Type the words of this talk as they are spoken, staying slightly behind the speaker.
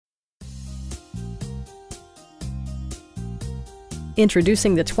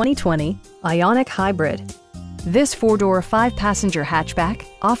Introducing the 2020 Ioniq Hybrid. This four-door, five-passenger hatchback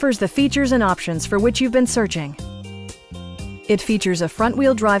offers the features and options for which you've been searching. It features a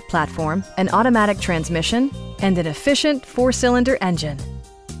front-wheel drive platform, an automatic transmission, and an efficient four-cylinder engine.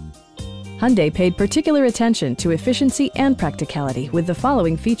 Hyundai paid particular attention to efficiency and practicality with the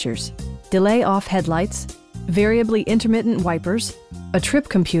following features: delay-off headlights, variably intermittent wipers, a trip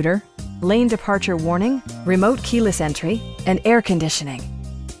computer, lane departure warning, remote keyless entry, and air conditioning.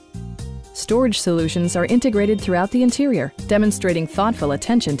 Storage solutions are integrated throughout the interior, demonstrating thoughtful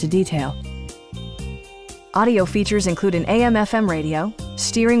attention to detail. Audio features include an AM/FM radio,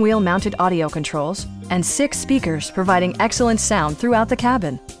 steering wheel mounted audio controls, and 6 speakers providing excellent sound throughout the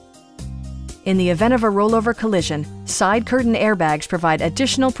cabin. In the event of a rollover collision, side curtain airbags provide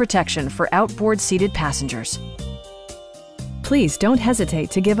additional protection for outboard seated passengers. Please don't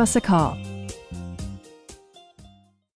hesitate to give us a call.